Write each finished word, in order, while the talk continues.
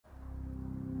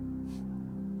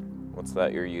What's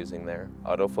that you're using there?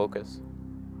 Autofocus?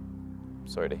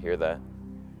 Sorry to hear that.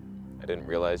 I didn't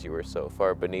realize you were so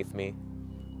far beneath me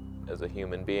as a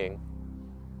human being.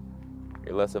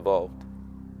 You're less evolved.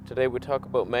 Today we talk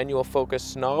about manual focus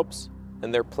snobs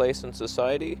and their place in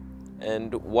society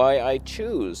and why I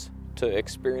choose to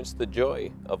experience the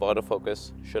joy of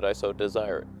autofocus should I so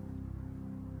desire it.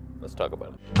 Let's talk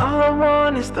about it. All I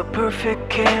want is the perfect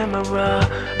camera.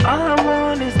 All I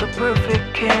want is the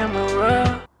perfect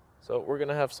camera. So we're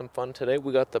gonna have some fun today.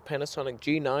 We got the Panasonic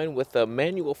G9 with a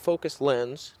manual focus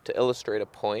lens to illustrate a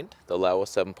point, the Laowa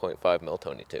 7.5mm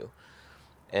Tony-2.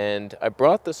 And I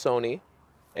brought the Sony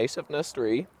a7S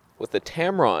III with the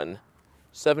Tamron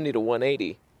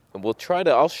 70-180, and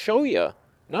I'll show you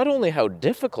not only how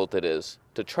difficult it is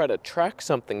to try to track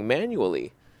something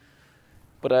manually,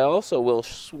 but I also will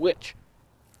switch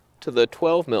to the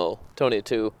 12mm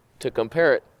Tony-2 to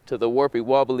compare it to the warpy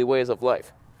wobbly ways of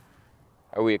life.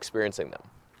 Are we experiencing them?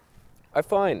 I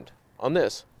find on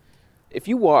this, if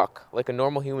you walk like a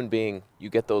normal human being, you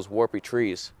get those warpy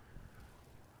trees.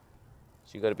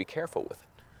 So you got to be careful with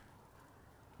it.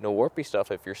 No warpy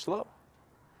stuff if you're slow.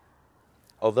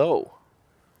 Although,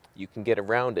 you can get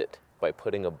around it by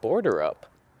putting a border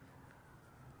up.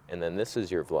 And then this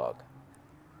is your vlog.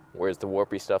 Where's the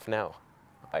warpy stuff now?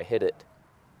 I hit it.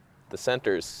 The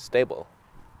center's stable,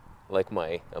 like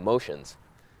my emotions.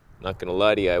 Not gonna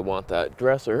lie to you, I want that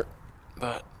dresser,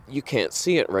 but you can't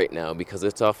see it right now because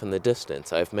it's off in the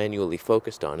distance. I've manually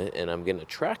focused on it and I'm gonna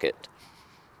track it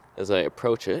as I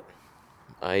approach it.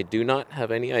 I do not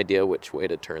have any idea which way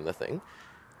to turn the thing.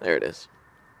 There it is.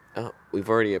 Oh, we've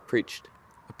already approached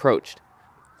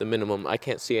the minimum. I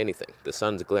can't see anything. The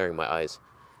sun's glaring my eyes.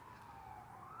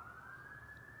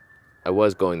 I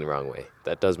was going the wrong way.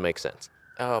 That does make sense.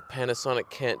 Oh, Panasonic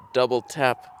can't double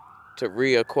tap to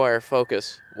reacquire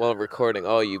focus while recording.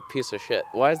 Oh, you piece of shit.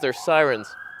 Why is there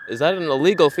sirens? Is that an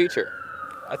illegal feature?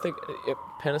 I think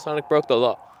Panasonic broke the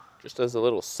law. Just as a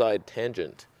little side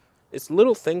tangent. It's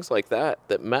little things like that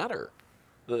that matter.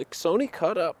 The Sony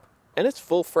cut up, and it's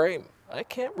full frame. I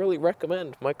can't really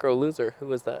recommend Micro Loser.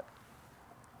 Who is that?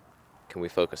 Can we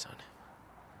focus on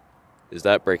it? Is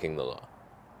that breaking the law?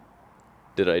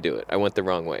 Did I do it? I went the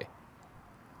wrong way.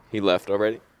 He left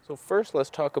already? So first,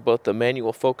 let's talk about the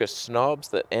manual focus snobs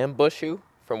that ambush you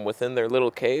from within their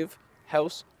little cave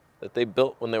house that they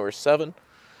built when they were 7.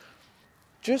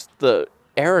 Just the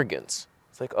arrogance.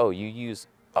 It's like, oh, you use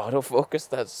autofocus?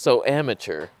 That's so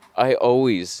amateur. I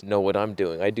always know what I'm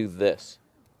doing. I do this.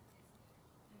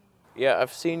 Yeah,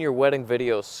 I've seen your wedding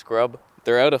videos, scrub.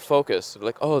 They're out of focus. They're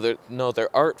like, oh,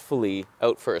 they're artfully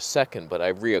out for a second, but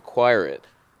I reacquire it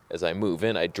as I move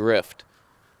in. I drift.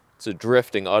 It's a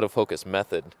drifting autofocus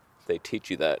method. They teach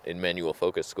you that in manual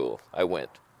focus school. I went.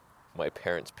 My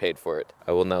parents paid for it.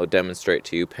 I will now demonstrate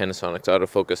to you Panasonic's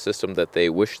autofocus system that they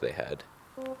wish they had.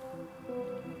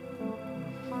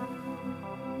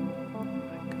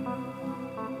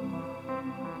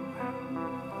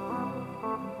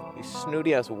 You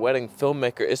snooty-ass wedding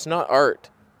filmmaker. It's not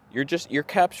art. You're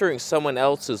capturing someone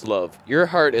else's love. Your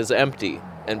heart is empty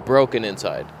and broken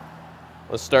inside.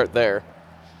 Let's start there.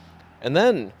 And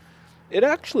then, it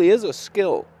actually is a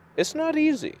skill. It's not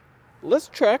easy. Let's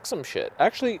track some shit.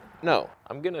 Actually, no.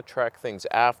 I'm gonna track things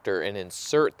after and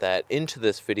insert that into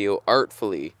this video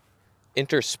artfully,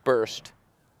 interspersed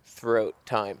throughout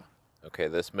time. Okay,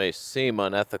 this may seem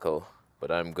unethical,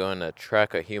 but I'm gonna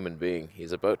track a human being.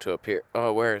 He's about to appear.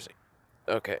 Oh, where is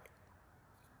he? Okay.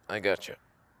 I got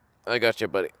you,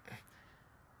 buddy.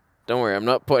 Don't worry, I'm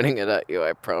not pointing it at you,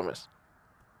 I promise.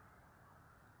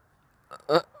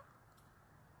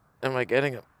 Am I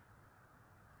getting him?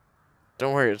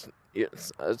 Don't worry,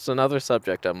 it's another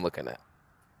subject I'm looking at.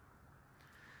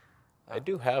 I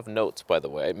do have notes, by the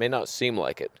way. It may not seem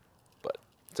like it, but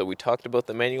so we talked about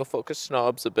the manual focus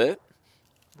snobs a bit.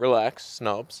 Relax,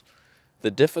 snobs.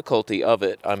 The difficulty of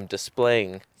it I'm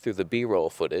displaying through the B-roll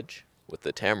footage with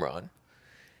the Tamron.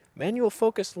 Manual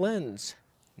focus lens,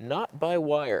 not by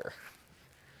wire.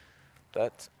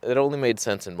 It only made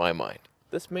sense in my mind.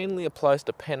 This mainly applies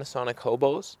to Panasonic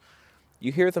hobos.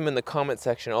 You hear them in the comment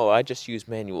section, oh, I just use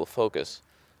manual focus.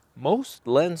 Most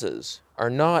lenses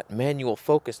are not manual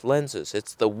focus lenses.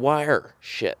 It's the wire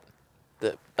shit,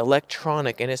 the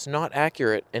electronic, and it's not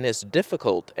accurate, and it's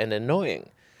difficult and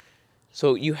annoying.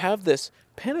 So you have this,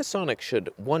 Panasonic should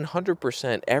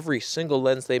 100% every single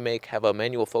lens they make have a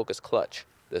manual focus clutch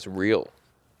that's real.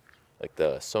 Like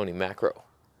the Sony macro,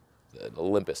 the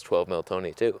Olympus 12mm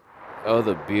Tony-2. Oh,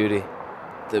 the beauty.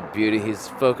 The beauty, he's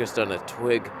focused on a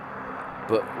twig.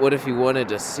 But what if he wanted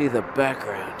to see the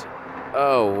background?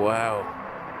 Oh, wow.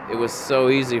 It was so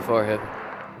easy for him.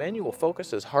 Manual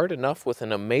focus is hard enough with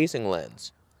an amazing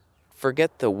lens.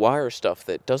 Forget the wire stuff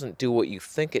that doesn't do what you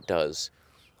think it does.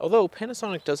 Although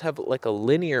Panasonic does have like a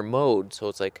linear mode, so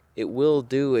it's like it will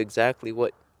do exactly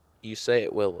what you say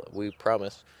it will, we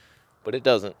promise. But it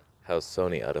doesn't. How's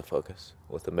Sony autofocus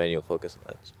with the manual focus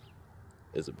lens?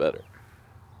 Is it better?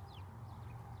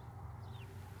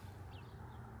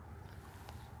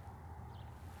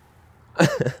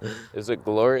 Is it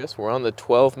glorious? We're on the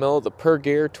 12mm, the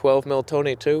Pergear 12mm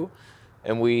Tony 2,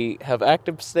 and we have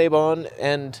active stable on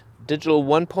and digital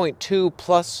 1.2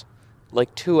 plus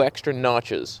like 2 extra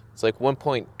notches. It's like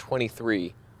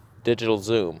 1.23 digital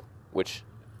zoom, which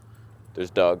there's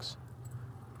dogs.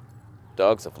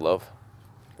 Dogs of love.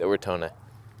 They were Tone.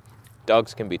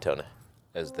 Dogs can be Tone.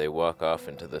 As they walk off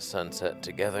into the sunset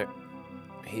together,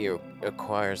 he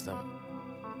acquires them.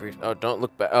 Oh, don't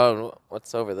look back. Oh,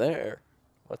 what's over there?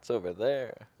 What's over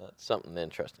there? That's something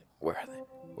interesting. Where are they?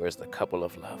 Where's the couple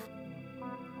of love?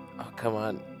 Oh, come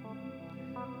on.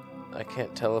 I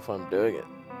can't tell if I'm doing it.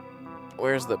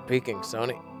 Where's the peeking,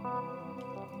 Sony?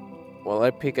 While I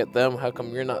peek at them, how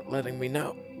come you're not letting me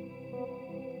know?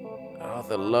 Oh,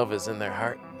 the love is in their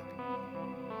heart.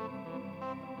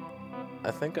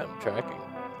 I think I'm tracking.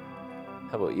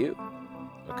 How about you?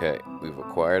 Okay, we've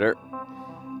acquired her.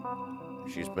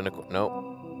 She's been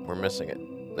no, we're missing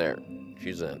it. There,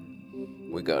 she's in.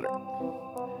 We got her.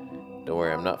 Don't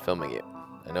worry, I'm not filming you.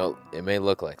 I know it may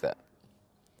look like that.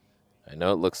 I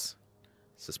know it looks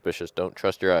suspicious. Don't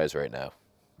trust your eyes right now.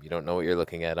 You don't know what you're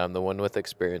looking at. I'm the one with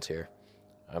experience here.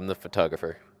 I'm the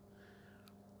photographer.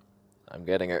 I'm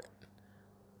getting her.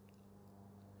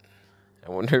 I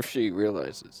wonder if she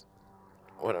realizes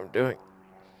what I'm doing.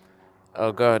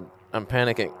 Oh God, I'm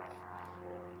panicking.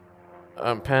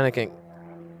 I'm panicking.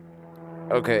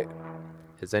 Okay.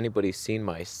 Has anybody seen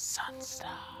my sun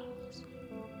stars?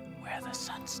 Where are the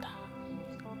sun stars?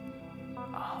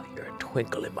 Oh, you're a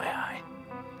twinkle in my eye.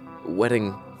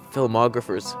 Wedding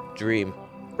filmographer's dream.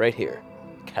 Right here.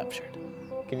 Captured.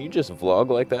 Can you just vlog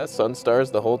like that? Sun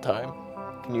stars the whole time?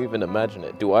 Can you even imagine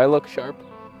it? Do I look sharp?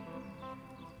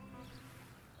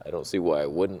 I don't see why I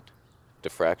wouldn't.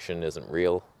 Diffraction isn't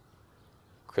real.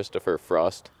 Christopher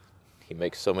Frost, he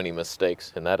makes so many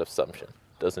mistakes in that assumption,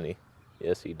 doesn't he?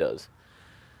 Yes, he does.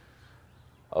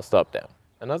 I'll stop down.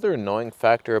 Another annoying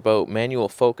factor about manual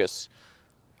focus,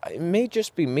 it may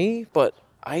just be me, but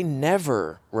I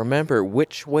never remember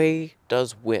which way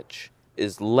does which.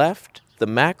 Is left the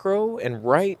macro and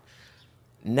right?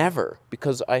 Never.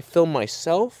 Because I film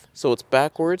myself, so it's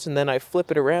backwards, and then I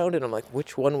flip it around, and I'm like,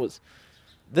 which one was...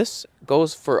 This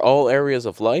goes for all areas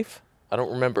of life. I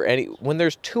don't remember any... When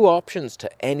there's 2 options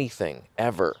to anything,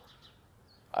 ever,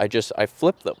 I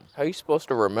flip them. How are you supposed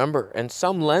to remember? And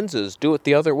some lenses do it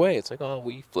the other way. It's like, oh,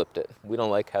 we flipped it. We don't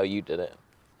like how you did it.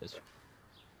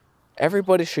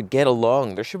 Everybody should get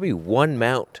along. There should be one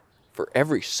mount for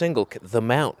every single... The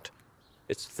mount.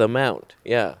 It's the mount.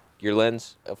 Yeah, your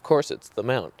lens, of course it's the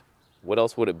mount. What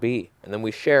else would it be? And then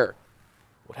we share.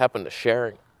 What happened to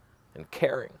sharing and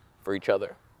caring for each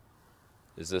other?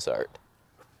 Is this art?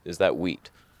 Is that wheat?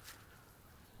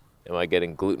 Am I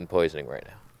getting gluten poisoning right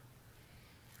now?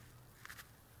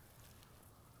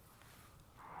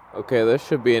 Okay, this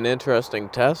should be an interesting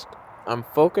test. I'm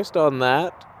focused on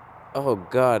that. Oh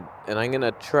God, and I'm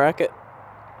gonna track it.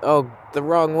 Oh, the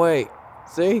wrong way.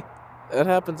 See? That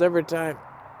happens every time.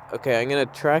 Okay, I'm gonna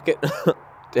track it.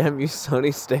 Damn you,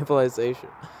 Sony stabilization.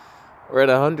 We're at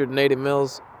 180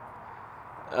 mils.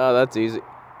 Oh, that's easy.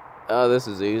 Oh, this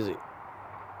is easy.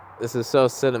 This is so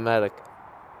cinematic.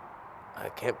 I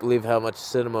can't believe how much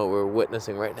cinema we're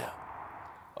witnessing right now.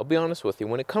 I'll be honest with you,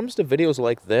 when it comes to videos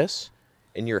like this,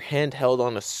 and you're handheld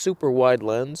on a super wide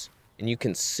lens, and you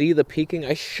can see the peaking,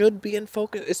 I should be in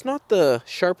focus. It's not the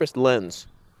sharpest lens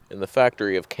in the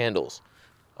factory of candles.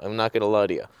 I'm not gonna lie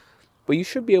to you. But you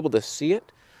should be able to see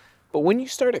it. But when you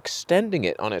start extending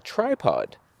it on a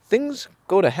tripod, things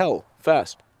go to hell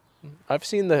fast. I've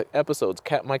seen the episodes,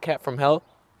 My Cat from Hell.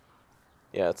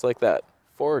 Yeah, it's like that.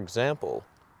 For example,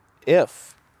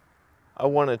 if I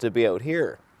wanted to be out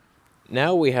here,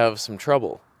 now we have some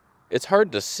trouble. It's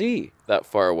hard to see that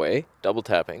far away, double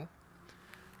tapping.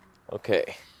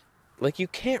 Okay, like you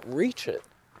can't reach it.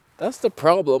 That's the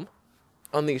problem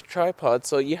on these tripods,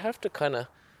 so you have to kind of...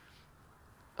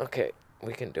 Okay,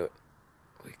 we can do it.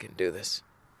 We can do this.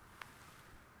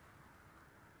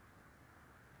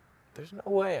 There's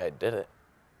no way I did it.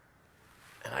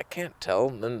 And I can't tell,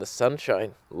 and then the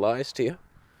sunshine lies to you.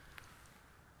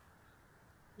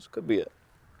 This could be it.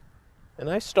 And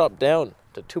I stopped down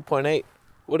to 2.8.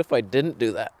 What if I didn't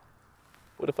do that?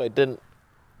 What if I didn't?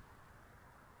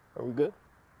 Are we good?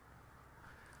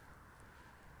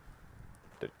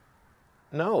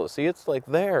 No, see, it's like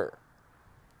there.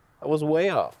 I was way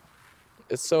off.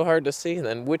 It's so hard to see. And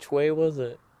then which way was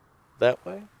it? That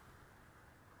way?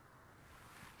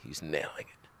 He's nailing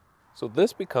it. So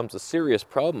this becomes a serious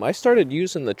problem. I started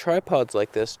using the tripods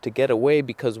like this to get away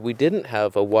because we didn't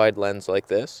have a wide lens like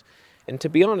this. And to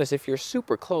be honest, if you're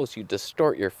super close, you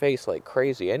distort your face like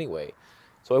crazy anyway.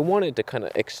 So I wanted to kind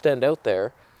of extend out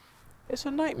there. It's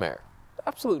a nightmare.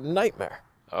 Absolute nightmare.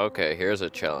 Okay, here's a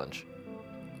challenge.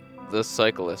 This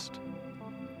cyclist.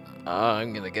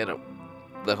 I'm gonna get him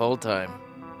the whole time.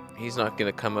 He's not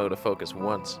gonna come out of focus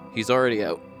once. He's already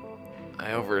out.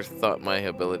 I overthought my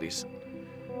abilities.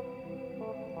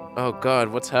 Oh God,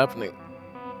 what's happening?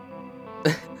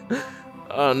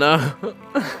 Oh no.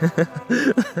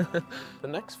 The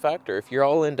next factor, if you're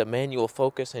all into manual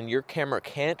focus and your camera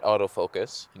can't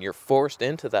autofocus, and you're forced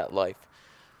into that life,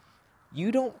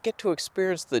 you don't get to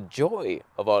experience the joy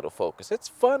of autofocus. It's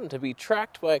fun to be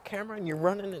tracked by a camera and you're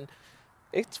running, and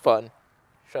it's fun.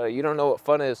 Shut up, you don't know what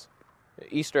fun is.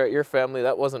 Easter at your family,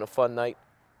 that wasn't a fun night.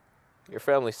 Your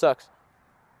family sucks.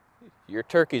 Your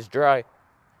turkey's dry.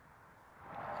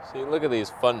 See, look at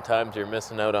these fun times you're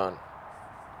missing out on.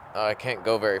 Oh, I can't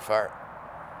go very far.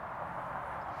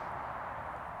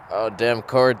 Oh, damn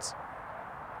cords.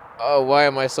 Oh, why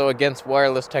am I so against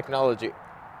wireless technology?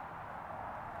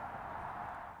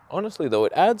 Honestly though,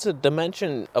 it adds a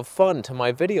dimension of fun to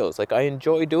my videos. Like, I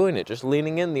enjoy doing it, just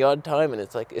leaning in the odd time, and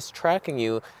it's like, it's tracking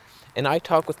you. And I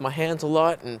talk with my hands a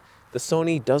lot, and the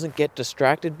Sony doesn't get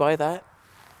distracted by that.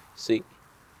 See?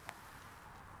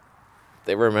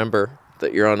 They remember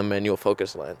that you're on a manual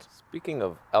focus lens. Speaking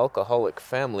of alcoholic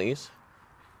families,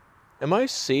 am I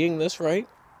seeing this right?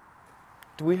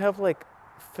 Do we have like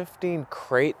 15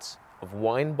 crates of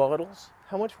wine bottles?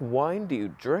 How much wine do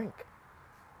you drink?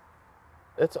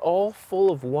 It's all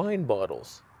full of wine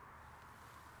bottles.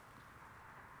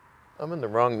 I'm in the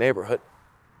wrong neighborhood.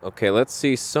 Okay, let's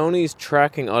see Sony's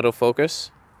tracking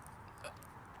autofocus.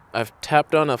 I've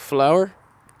tapped on a flower.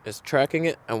 It's tracking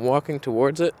it. I'm walking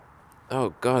towards it.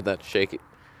 Oh God, that's shaky.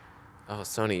 Oh,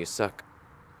 Sony, you suck.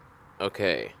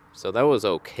 Okay, so that was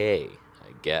okay,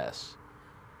 I guess.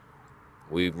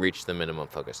 We reached the minimum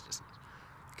focus distance.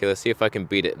 Okay, let's see if I can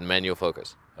beat it in manual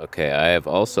focus. Okay, I have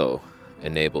also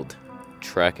enabled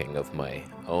tracking of my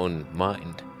own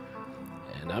mind,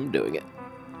 and I'm doing it.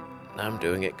 I'm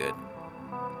doing it good.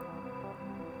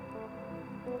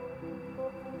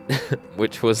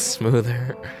 Which was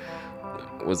smoother?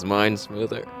 Was mine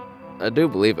smoother? I do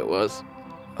believe it was.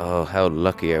 Oh, how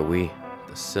lucky are we?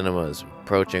 The cinema is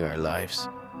approaching our lives.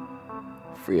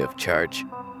 Free of charge.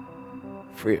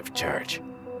 Free of charge.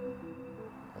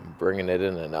 I'm bringing it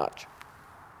in a notch.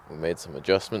 We made some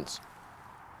adjustments.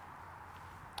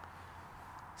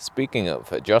 Speaking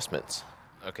of adjustments.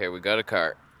 Okay, we got a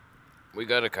car. We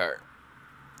got a car.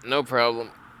 No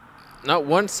problem. Not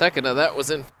 1 second of that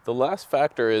was in. The last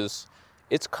factor is,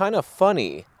 it's kind of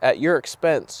funny at your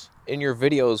expense in your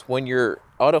videos when your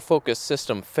autofocus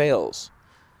system fails.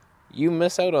 You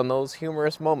miss out on those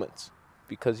humorous moments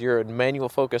because you're a manual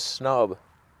focus snob.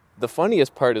 The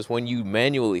funniest part is when you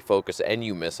manually focus and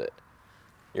you miss it.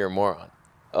 You're a moron.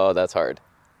 Oh, that's hard.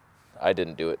 I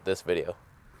didn't do it this video.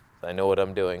 I know what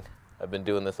I'm doing. I've been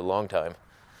doing this a long time.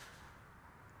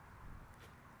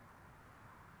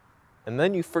 And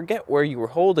then you forget where you were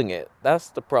holding it. That's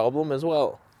the problem as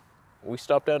well. We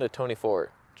stopped down at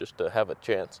 24 just to have a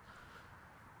chance.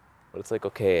 But it's like,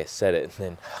 okay, I said it, and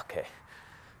then, okay.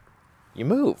 You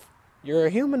move. You're a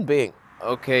human being.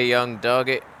 Okay, young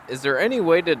doggy. Is there any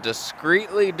way to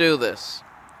discreetly do this?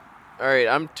 Alright,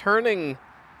 I'm turning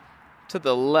to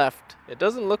the left. It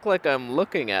doesn't look like I'm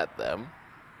looking at them.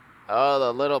 Oh,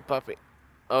 the little puppy.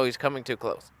 Oh, he's coming too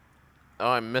close.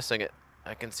 Oh, I'm missing it.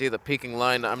 I can see the peaking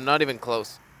line. I'm not even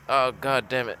close. Oh, God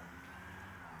damn it.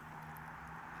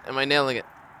 Am I nailing it?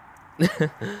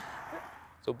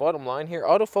 So bottom line here,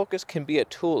 autofocus can be a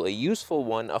tool, a useful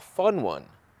one, a fun one.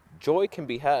 Joy can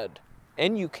be had,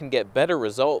 and you can get better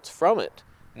results from it.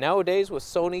 Nowadays with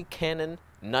Sony, Canon,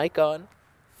 Nikon,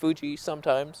 Fuji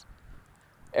sometimes,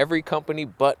 every company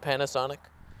but Panasonic,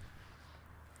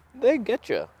 they get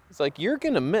you. It's like, you're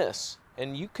gonna miss,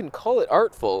 and you can call it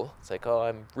artful. It's like, oh,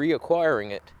 I'm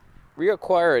reacquiring it.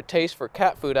 Reacquire a taste for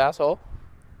cat food, asshole.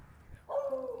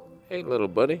 Hey, little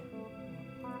buddy.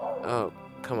 Oh,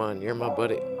 come on, you're my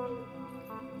buddy.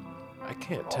 I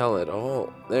can't tell at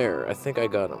all. There, I think I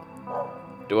got him.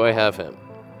 Do I have him?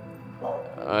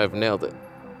 I've nailed it.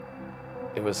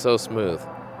 It was so smooth.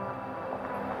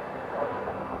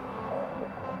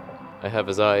 I have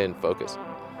his eye in focus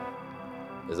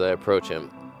as I approach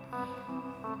him.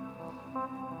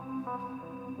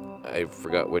 I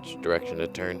forgot which direction to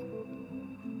turn.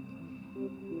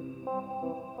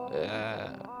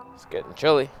 It's getting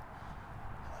chilly.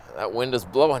 That wind is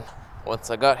blowing. Once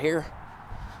I got here,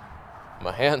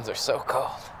 my hands are so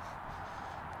cold.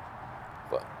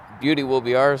 But beauty will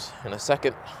be ours in a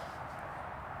second.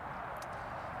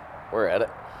 We're at it.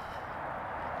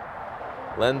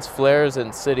 Lens flares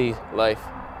and city life.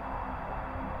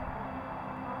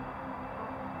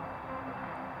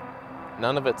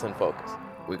 None of it's in focus.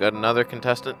 We got another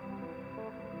contestant.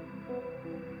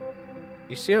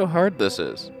 You see how hard this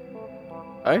is?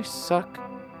 I suck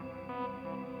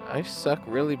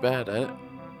really bad at it.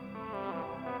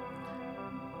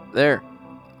 There.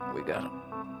 We got him.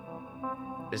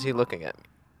 Is he looking at me?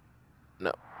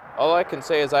 No. All I can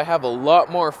say is I have a lot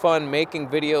more fun making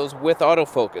videos with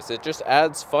autofocus. It just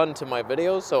adds fun to my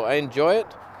videos, so I enjoy it.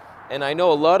 And I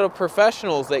know a lot of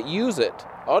professionals that use it,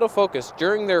 autofocus,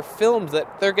 during their films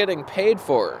that they're getting paid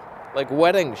for, like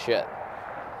wedding shit.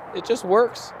 It just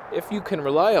works if you can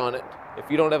rely on it, if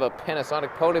you don't have a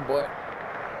Panasonic Pony Boy.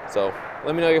 So,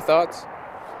 let me know your thoughts.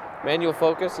 Manual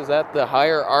focus, is that the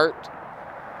higher art?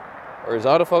 Or is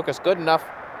autofocus good enough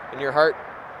in your heart?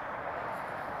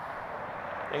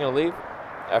 I'm gonna leave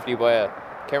after you buy a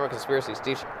Camera Conspiracies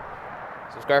t-shirt.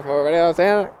 Subscribe for more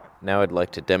videos. Now I'd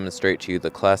like to demonstrate to you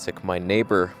the classic my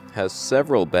neighbor has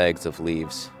several bags of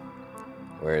leaves,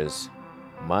 whereas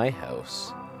my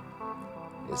house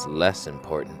is less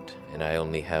important and I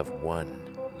only have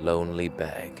one lonely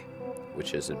bag,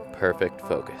 which is in perfect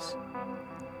focus.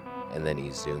 And then he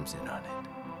zooms in on it,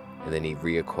 and then he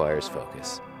reacquires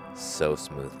focus so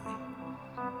smoothly.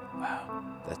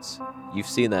 Wow, you've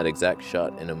seen that exact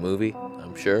shot in a movie,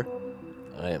 I'm sure.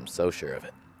 I am so sure of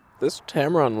it. This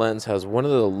Tamron lens has one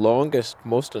of the longest,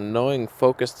 most annoying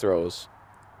focus throws.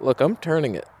 Look, I'm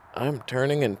turning it. I'm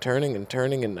turning and turning and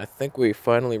turning, and I think we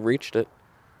finally reached it.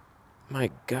 My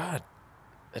God,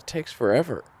 it takes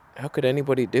forever. How could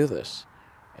anybody do this?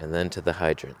 And then to the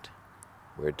hydrant,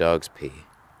 where dogs pee.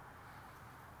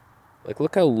 Like,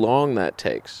 look how long that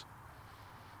takes.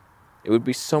 It would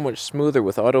be so much smoother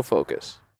with autofocus.